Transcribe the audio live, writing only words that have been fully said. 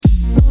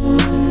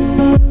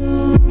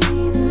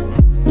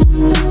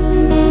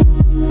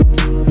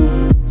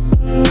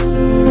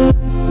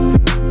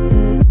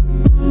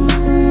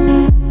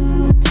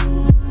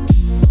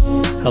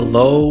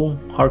Hello,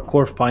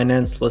 Hardcore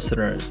Finance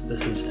listeners.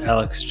 This is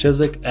Alex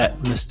Chiswick at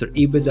Mr.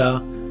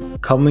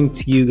 EBITDA coming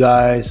to you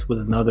guys with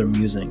another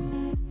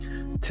musing.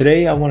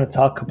 Today, I want to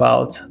talk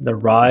about the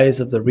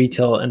rise of the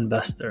retail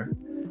investor.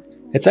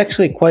 It's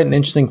actually quite an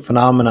interesting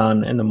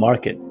phenomenon in the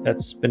market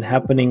that's been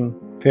happening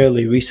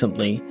fairly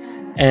recently.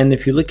 And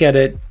if you look at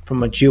it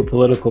from a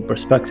geopolitical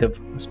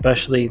perspective,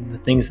 especially the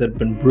things that have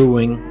been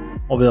brewing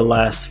over the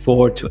last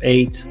 4 to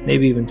 8,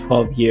 maybe even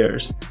 12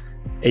 years,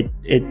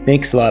 it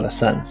makes a lot of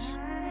sense.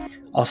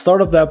 I'll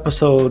start off the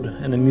episode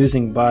and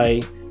amusing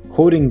by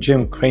quoting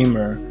Jim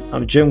Cramer.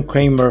 Jim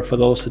Cramer, for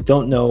those who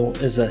don't know,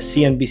 is a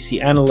CNBC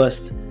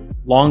analyst,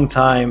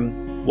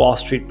 longtime Wall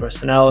Street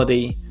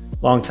personality,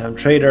 longtime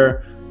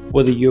trader.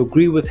 Whether you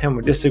agree with him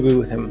or disagree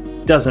with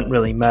him doesn't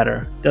really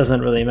matter.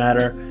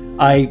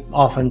 I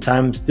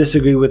oftentimes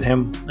disagree with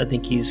him. I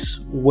think he's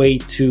way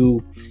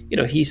too,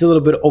 he's a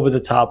little bit over the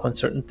top on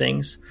certain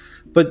things.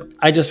 But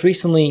I just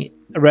recently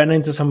ran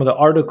into some of the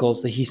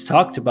articles that he's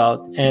talked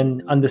about.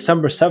 And on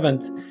December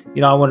 7th,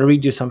 I want to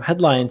read you some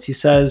headlines. He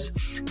says,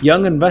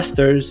 young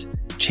investors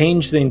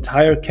change the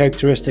entire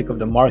characteristic of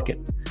the market.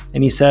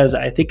 And he says,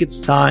 I think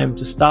it's time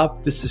to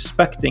stop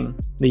disrespecting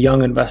the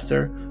young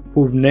investor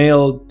who've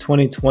nailed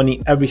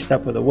 2020 every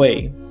step of the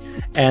way.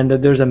 And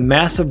that there's a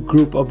massive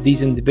group of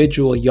these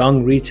individual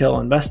young retail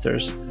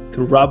investors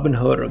through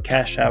Robinhood or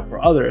Cash App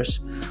or others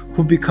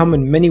who've become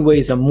in many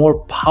ways a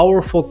more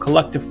powerful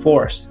collective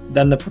force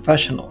than the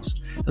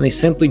professionals. And they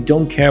simply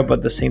don't care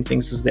about the same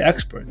things as the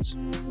experts.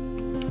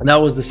 And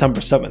that was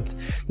December 7th.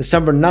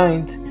 December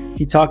 9th,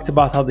 he talked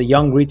about how the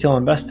young retail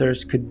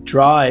investors could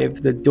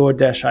drive the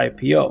DoorDash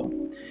IPO.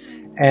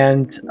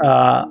 And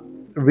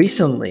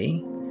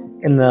recently,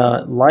 in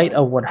the light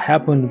of what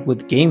happened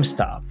with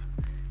GameStop,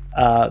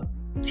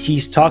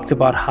 he's talked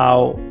about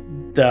how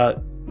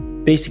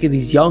basically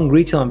these young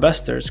retail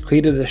investors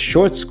created a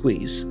short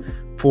squeeze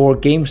for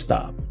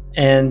GameStop.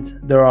 And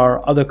there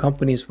are other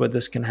companies where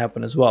this can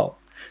happen as well.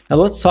 Now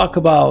let's talk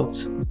about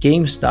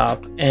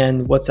GameStop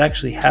and what's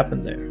actually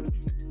happened there.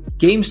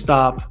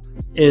 GameStop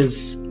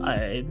is,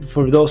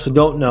 for those who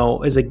don't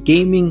know, is a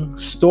gaming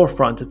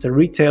storefront. It's a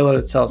retailer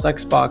that sells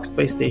Xbox,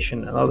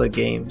 PlayStation, and other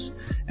games.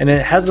 And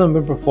it hasn't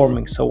been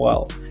performing so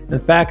well. In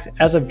fact,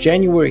 as of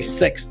January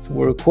 6th,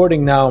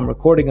 I'm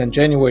recording on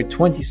January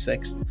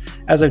 26th.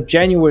 As of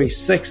January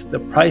 6th, the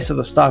price of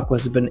the stock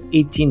has been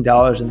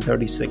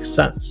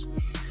 $18.36.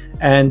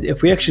 And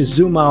if we actually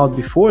zoom out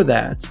before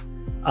that,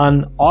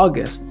 on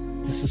August,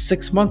 this is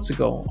 6 months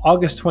ago,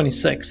 August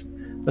 26th,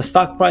 the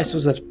stock price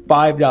was at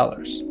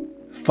 $5.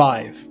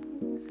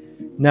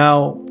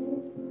 Now,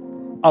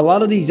 a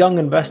lot of these young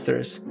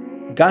investors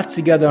got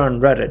together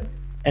on Reddit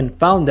and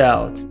found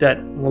out that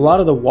a lot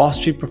of the Wall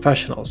Street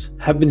professionals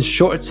have been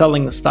short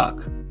selling the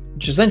stock,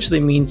 which essentially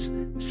means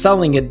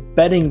selling it,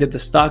 betting that the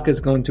stock is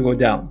going to go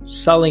down,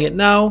 selling it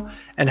now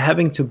and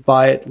having to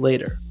buy it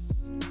later.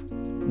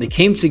 They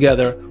came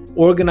together,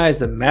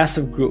 organized a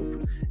massive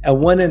group,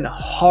 and went in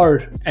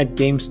hard at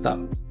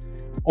GameStop.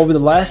 Over the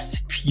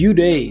last few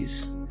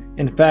days,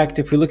 in fact,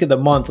 if we look at the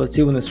month, let's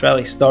see when this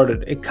rally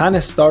started. It kind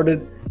of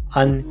started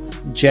on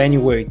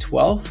January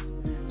 12th.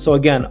 So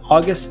again,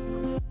 August,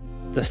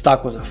 the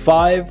stock was at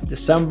 5.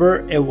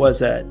 December, it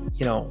was at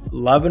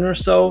 11 or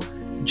so.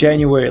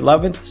 January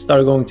 11th,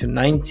 started going to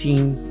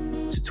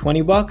 19 to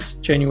 20 bucks.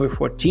 January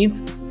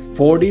 14th,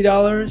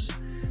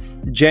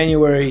 $40.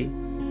 January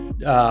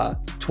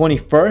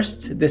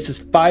 21st, this is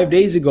 5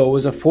 days ago,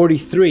 was at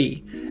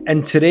 43.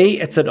 And today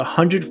it's at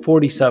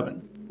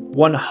 147,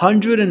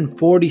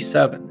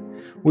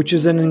 which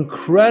is an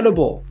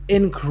incredible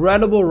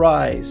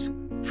rise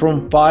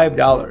from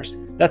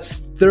 $5. That's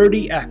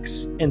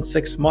 30x in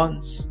 6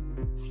 months,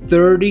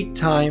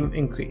 30-time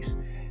increase.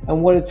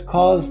 And what it's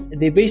caused,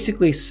 they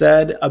basically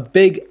said a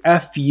big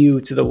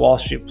FU to the Wall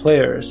Street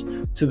players,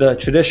 to the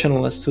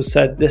traditionalists who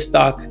said this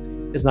stock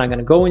is not going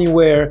to go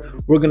anywhere.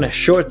 We're going to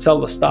short sell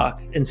the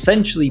stock,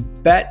 essentially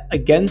bet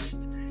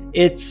against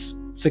its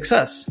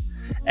success.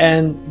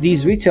 And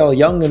these retail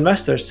young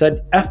investors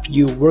said, F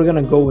you, we're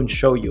going to go and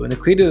show you. And they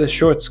created a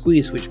short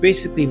squeeze, which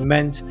basically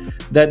meant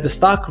that the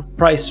stock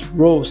price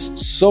rose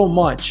so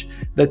much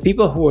that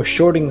people who were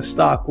shorting the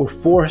stock were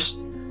forced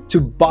to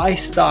buy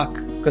stock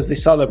because they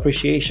saw the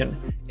appreciation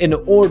in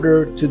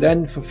order to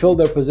then fulfill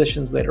their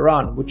positions later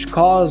on, which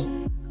caused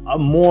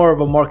more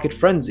of a market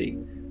frenzy.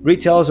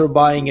 Retailers are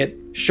buying it,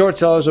 short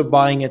sellers are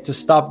buying it to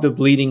stop the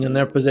bleeding in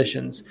their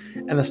positions.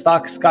 And the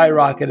stock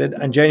skyrocketed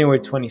on January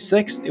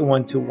 26th. It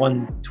went to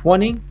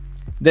 120,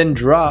 then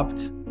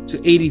dropped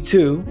to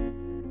 82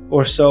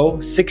 or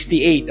so,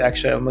 68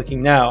 actually, I'm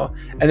looking now.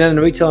 And then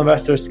the retail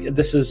investors,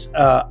 this is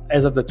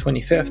as of the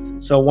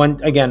 25th. So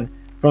went again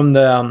from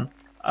the, on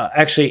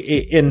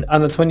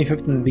the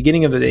 25th in the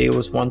beginning of the day, it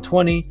was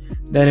 120.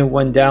 Then it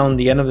went down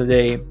the end of the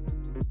day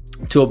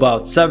to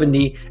about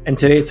 70. And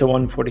today it's a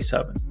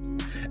 147.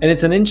 And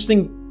it's an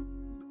interesting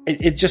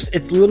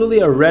it's literally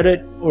a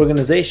Reddit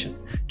organization.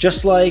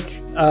 Just like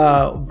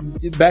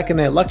back in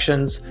the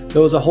elections,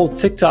 there was a whole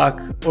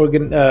TikTok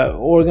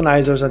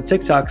organizers on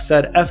TikTok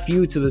said "F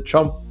you" to the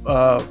Trump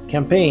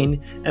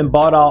campaign and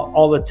bought out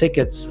all the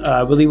tickets.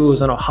 I believe it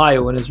was in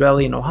Ohio, an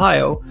Israeli in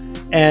Ohio,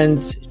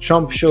 and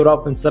Trump showed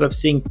up. Instead of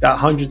seeing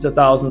hundreds of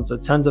thousands or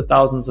tens of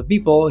thousands of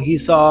people, he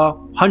saw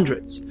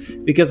hundreds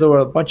because there were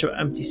a bunch of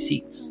empty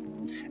seats.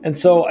 And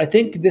so I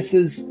think this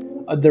is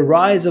the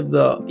rise of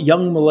the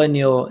young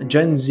millennial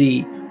Gen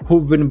Z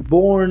who've been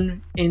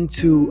born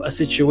into a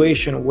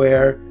situation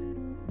where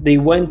they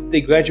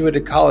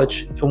graduated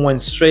college and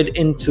went straight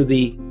into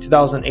the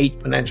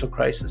 2008 financial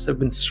crisis, have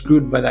been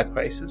screwed by that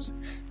crisis,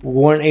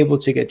 weren't able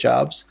to get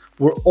jobs,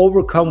 were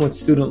overcome with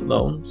student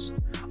loans,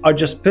 are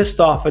just pissed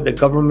off at the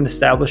government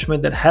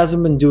establishment that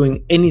hasn't been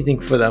doing anything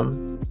for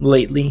them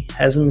lately,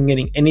 hasn't been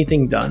getting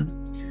anything done.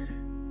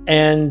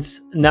 And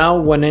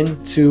now went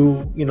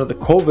into, the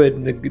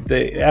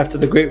COVID, after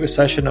the Great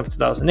Recession of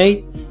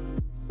 2008,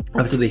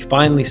 after they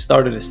finally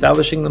started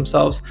establishing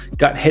themselves,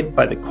 got hit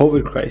by the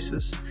COVID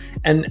crisis.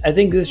 And I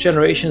think this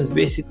generation is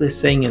basically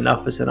saying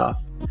enough is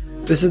enough.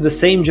 This is the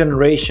same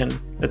generation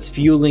that's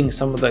fueling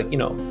some of the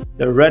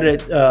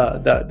Reddit,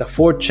 the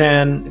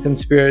 4chan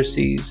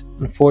conspiracies,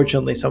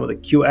 unfortunately, some of the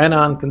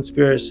QAnon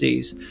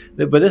conspiracies.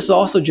 But this is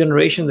also a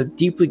generation that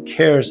deeply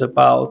cares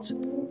about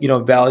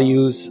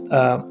values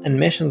and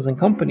missions and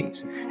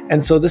companies.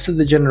 And so this is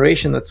the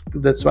generation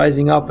that's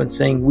rising up and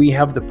saying we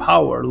have the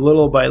power.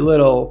 Little by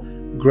little,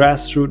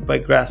 grassroots by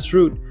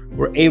grassroots,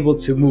 we're able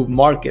to move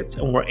markets,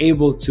 and we're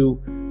able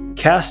to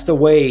cast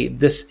away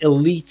this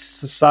elite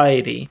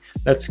society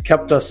that's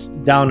kept us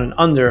down and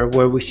under,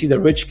 where we see the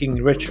rich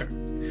getting richer.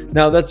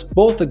 Now, that's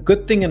both a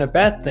good thing and a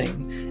bad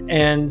thing.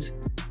 And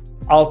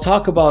I'll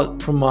talk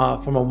about from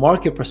a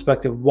market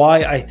perspective why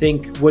I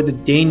think where the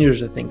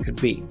dangers I think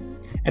could be.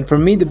 And for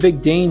me, the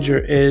big danger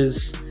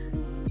is,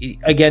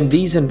 again,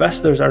 these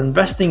investors are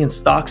investing in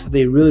stocks that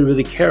they really,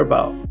 really care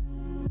about.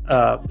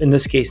 In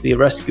this case, they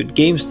rescued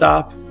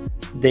GameStop.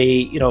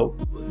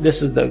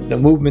 This is the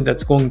movement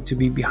that's going to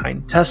be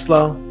behind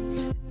Tesla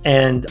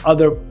and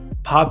other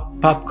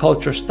pop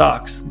culture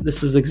stocks.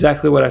 This is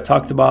exactly what I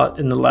talked about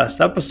in the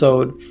last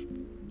episode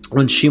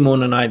when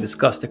Shimon and I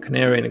discussed the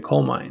canary in the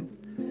coal mine.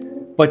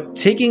 But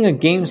taking a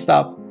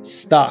GameStop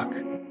stock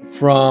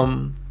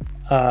from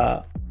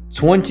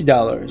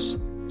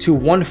 $20 to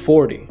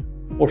 $140,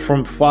 or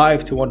from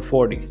 $5 to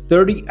 $140,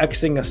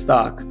 30xing a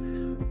stock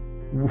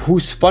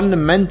whose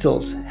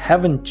fundamentals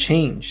haven't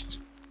changed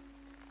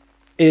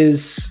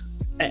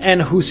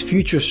and whose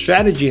future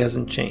strategy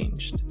hasn't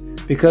changed,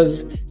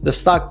 because the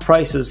stock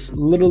price is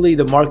literally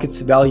the market's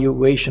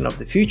valuation of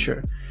the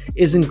future,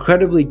 is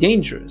incredibly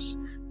dangerous.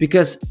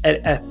 Because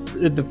at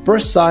the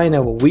first sign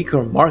of a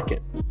weaker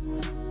market,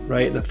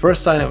 right, the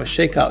first sign of a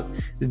shakeout,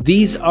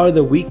 these are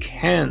the weak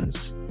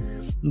hands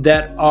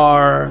that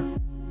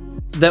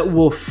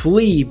will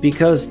flee,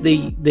 because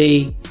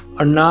they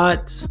are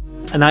not,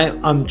 and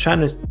I'm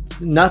trying to,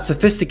 not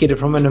sophisticated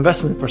from an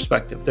investment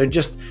perspective.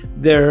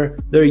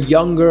 They're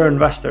younger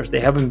investors.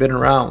 They haven't been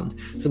around,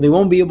 so they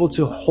won't be able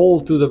to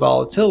hold through the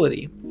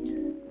volatility.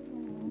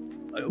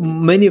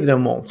 Many of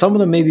them won't. Some of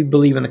them maybe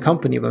believe in the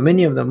company, but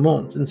many of them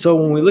won't. And so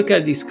when we look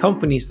at these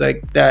companies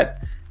that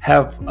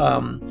have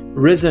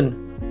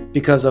risen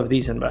because of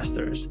these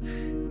investors,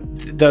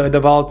 the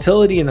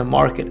volatility in the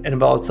market and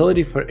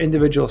volatility for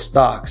individual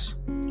stocks,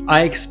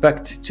 I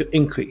expect to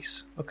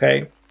increase,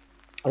 okay?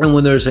 And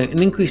when there's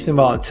an increase in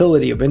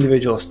volatility of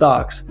individual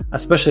stocks,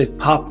 especially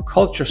pop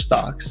culture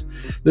stocks,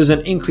 there's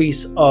an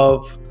increase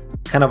of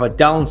kind of a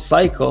down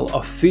cycle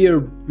of fear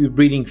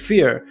breeding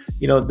fear.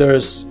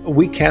 There's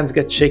weak hands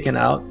get shaken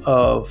out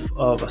of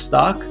a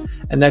stock,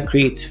 and that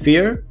creates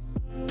fear,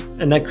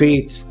 and that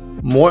creates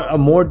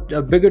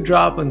a bigger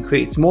drop and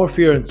creates more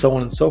fear, and so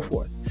on and so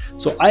forth.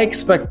 So I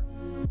expect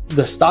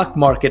the stock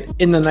market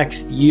in the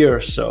next year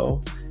or so,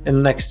 in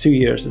the next 2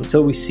 years,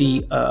 until we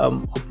see a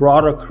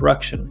broader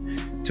correction,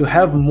 to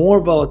have more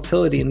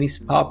volatility in these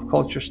pop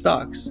culture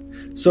stocks.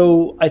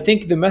 So I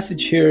think the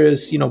message here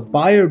is,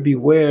 buyer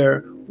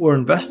beware, or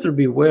investor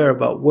beware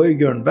about where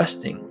you're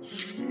investing.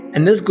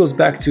 And this goes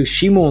back to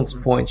Shimon's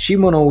point.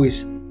 Shimon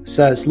always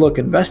says, look,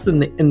 invest in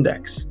the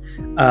index.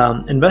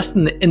 Invest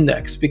in the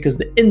index, because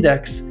the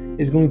index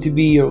is going to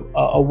be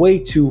a way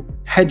to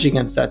hedge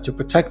against that, to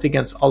protect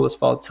against all this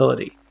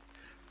volatility.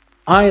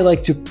 I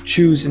like to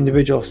choose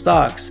individual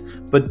stocks,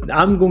 but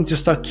I'm going to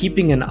start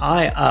keeping an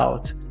eye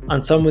out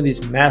on some of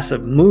these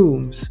massive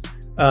moves,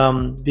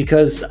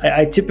 because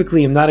I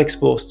typically am not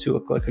exposed to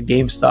like a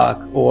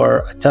GameStop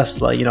or a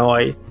Tesla.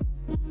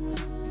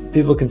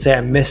 People can say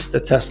I missed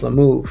the Tesla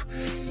move,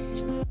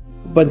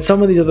 but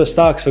some of these other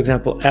stocks, for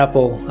example,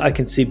 Apple, I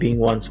can see being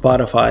one,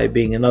 Spotify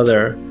being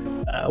another,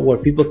 where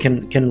people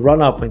can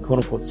run up and quote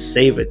unquote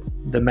save it.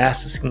 The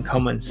masses can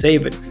come and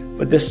save it,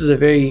 but this is a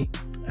very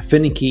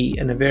finicky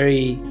and a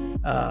very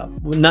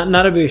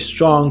not a very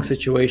strong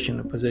situation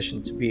or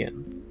position to be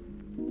in.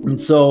 And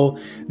so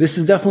this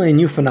is definitely a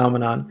new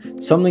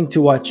phenomenon, something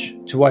to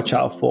watch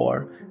out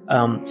for.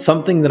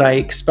 something that I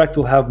expect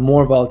will have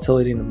more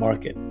volatility in the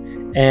market.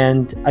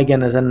 And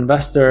again, as an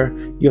investor,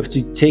 you have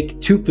to take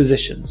two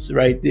positions,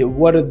 right?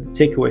 What are the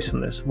takeaways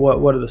from this?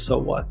 What are the so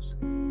whats?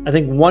 I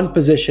think one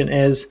position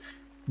is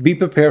be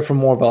prepared for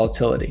more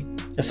volatility,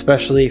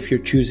 especially if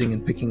you're choosing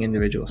and picking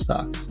individual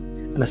stocks,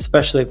 and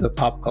especially if they're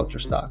pop culture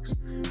stocks.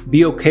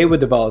 Be okay with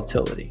the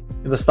volatility.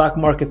 If the stock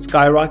market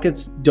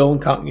skyrockets,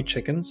 don't count your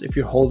chickens if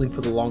you're holding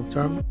for the long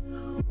term.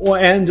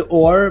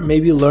 Or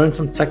maybe learn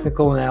some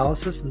technical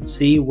analysis and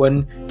see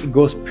when it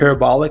goes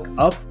parabolic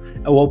up,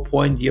 at what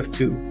point you have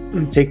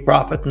to take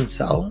profits and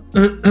sell.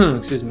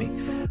 Excuse me.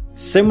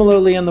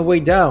 Similarly, on the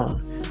way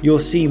down, you'll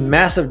see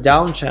massive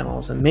down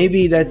channels, and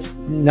maybe that's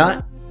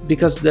not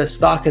because the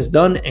stock has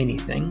done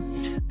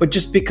anything, but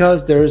just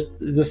because there's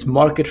this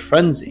market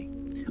frenzy.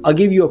 I'll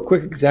give you a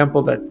quick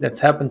example that's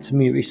happened to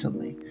me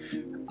recently.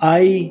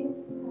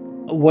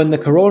 When the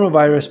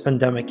coronavirus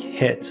pandemic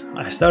hit,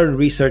 I started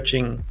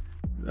researching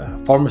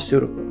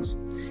pharmaceuticals,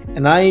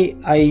 and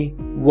I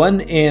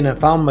went in and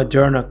found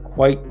Moderna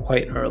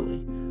quite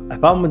early. I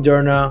found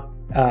Moderna.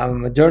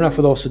 Moderna,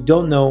 for those who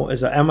don't know,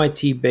 is an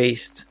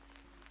MIT-based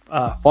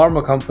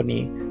pharma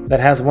company that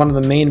has one of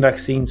the main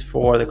vaccines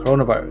for the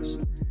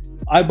coronavirus.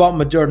 I bought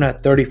Moderna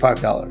at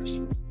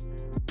 $35.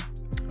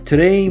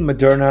 Today,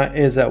 Moderna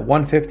is at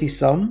 $150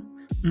 some,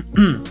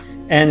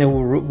 and it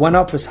went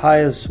up as high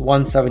as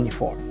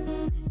 $174.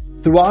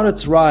 Throughout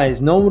its rise,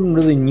 no one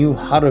really knew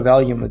how to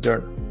value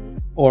Moderna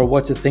or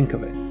what to think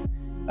of it.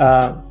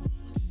 But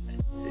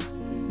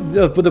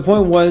the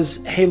point was,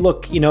 hey,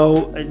 look,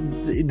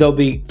 there'll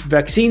be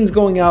vaccines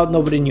going out.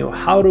 Nobody knew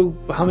how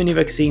many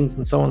vaccines,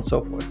 and so on and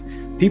so forth.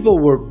 People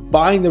were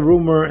buying the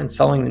rumor and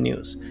selling the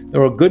news.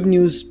 There were good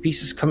news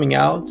pieces coming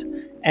out,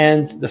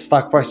 and the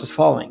stock price was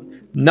falling.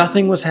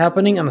 Nothing was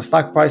happening, and the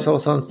stock price all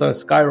of a sudden started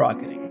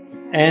skyrocketing.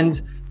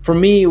 And for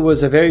me, it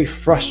was a very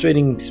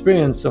frustrating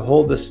experience to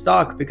hold this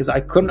stock because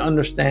I couldn't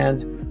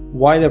understand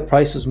why the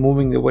price was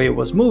moving the way it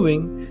was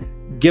moving,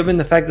 given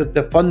the fact that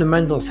the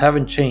fundamentals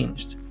haven't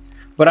changed.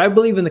 But I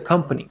believe in the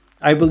company.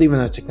 I believe in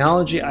the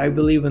technology. I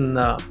believe in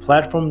the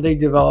platform they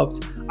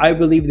developed. I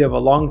believe they have a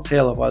long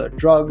tail of other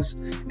drugs.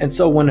 And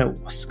so when it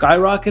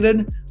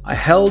skyrocketed, I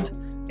held.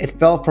 It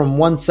fell from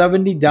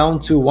 170 down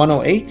to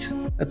 108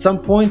 at some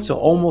point, so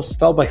almost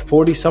fell by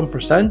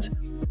 40-some%.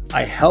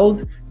 I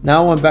held.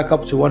 Now I'm back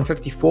up to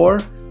 154.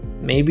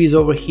 Maybe it's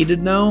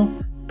overheated now,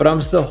 but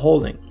I'm still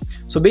holding.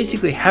 So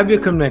basically, have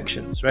your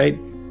convictions, right?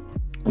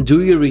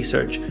 Do your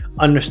research,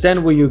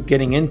 understand what you're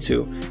getting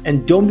into,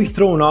 and don't be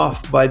thrown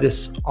off by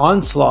this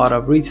onslaught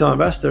of retail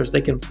investors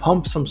that can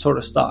pump some sort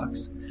of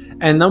stocks.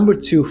 And number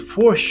two,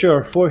 for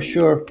sure,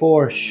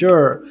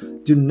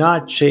 do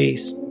not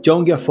chase,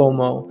 don't get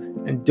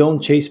FOMO, and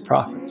don't chase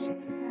profits.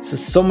 This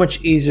is so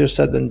much easier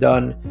said than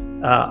done.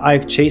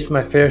 I've chased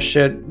my fair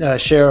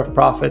share of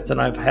profits, and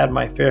I've had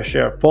my fair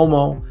share of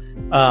FOMO.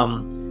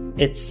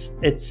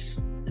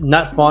 It's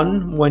not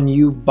fun when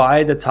you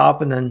buy the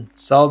top and then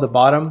sell the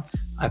bottom.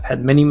 I've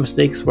had many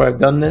mistakes where I've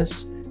done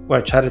this,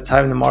 where I try to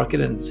time the market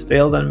and it's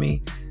failed on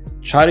me.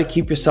 Try to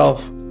keep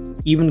yourself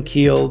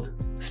even-keeled,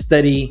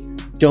 steady.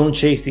 Don't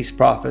chase these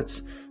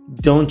profits.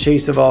 Don't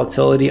chase the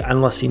volatility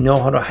unless you know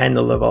how to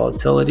handle the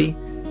volatility,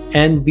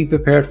 and be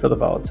prepared for the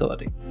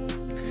volatility.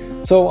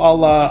 So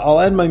I'll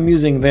end my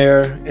musing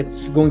there.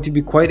 It's going to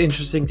be quite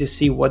interesting to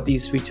see what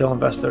these retail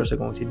investors are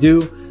going to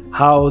do,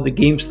 how the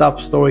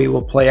GameStop story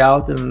will play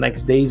out in the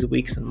next days,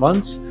 weeks, and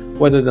months,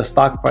 whether the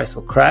stock price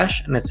will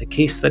crash, and it's a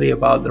case study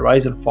about the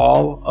rise and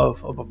fall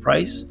of a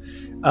price.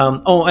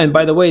 And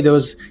by the way, there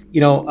was,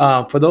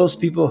 for those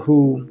people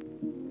who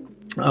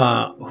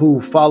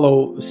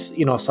follow,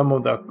 some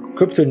of the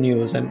crypto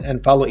news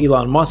and follow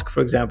Elon Musk,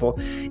 for example,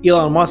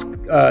 Elon Musk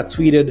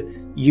tweeted,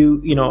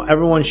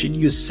 everyone should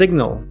use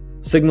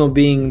Signal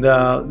being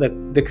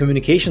the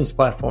communications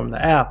platform, the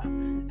app.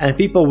 And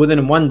people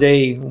within one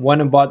day went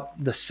and bought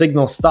the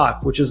Signal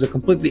stock, which is a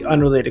completely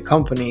unrelated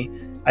company.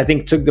 I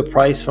think took the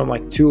price from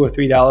like $2 or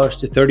 $3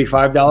 to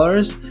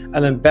 $35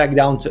 and then back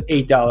down to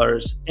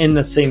 $8 in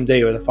the same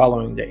day or the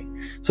following day.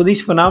 So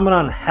these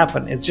phenomena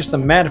happen. It's just a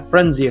mad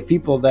frenzy of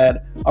people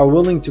that are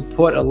willing to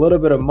put a little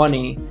bit of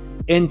money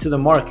into the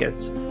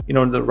markets.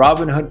 The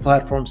Robinhood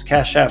platforms,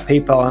 Cash App,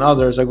 PayPal, and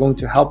others are going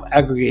to help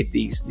aggregate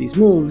these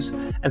moves.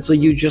 And so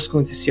you're just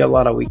going to see a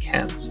lot of weak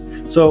hands.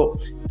 So,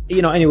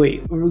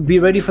 anyway, be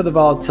ready for the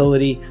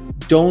volatility.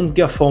 Don't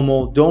get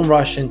FOMO. Don't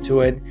rush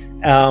into it.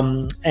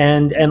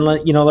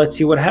 Let's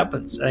see what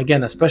happens.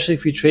 Again, especially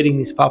if you're trading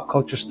these pop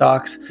culture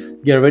stocks,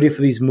 get ready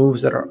for these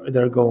moves that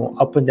are going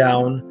up and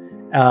down,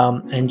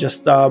 and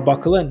just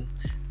buckle in.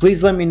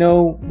 Please let me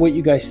know what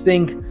you guys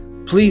think.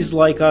 Please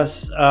like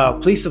us.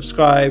 Please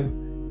subscribe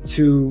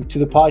to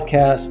the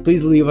podcast.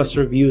 Please leave us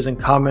reviews and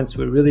comments.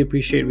 We really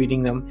appreciate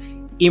reading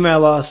them.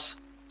 Email us,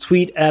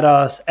 tweet at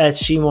us at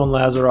Shimon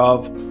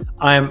Lazarov.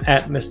 I'm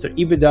at Mr.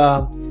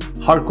 EBITDA,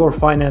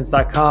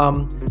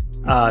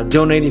 hardcorefinance.com.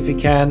 Donate if you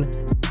can.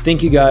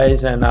 Thank you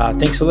guys, and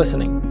thanks for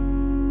listening.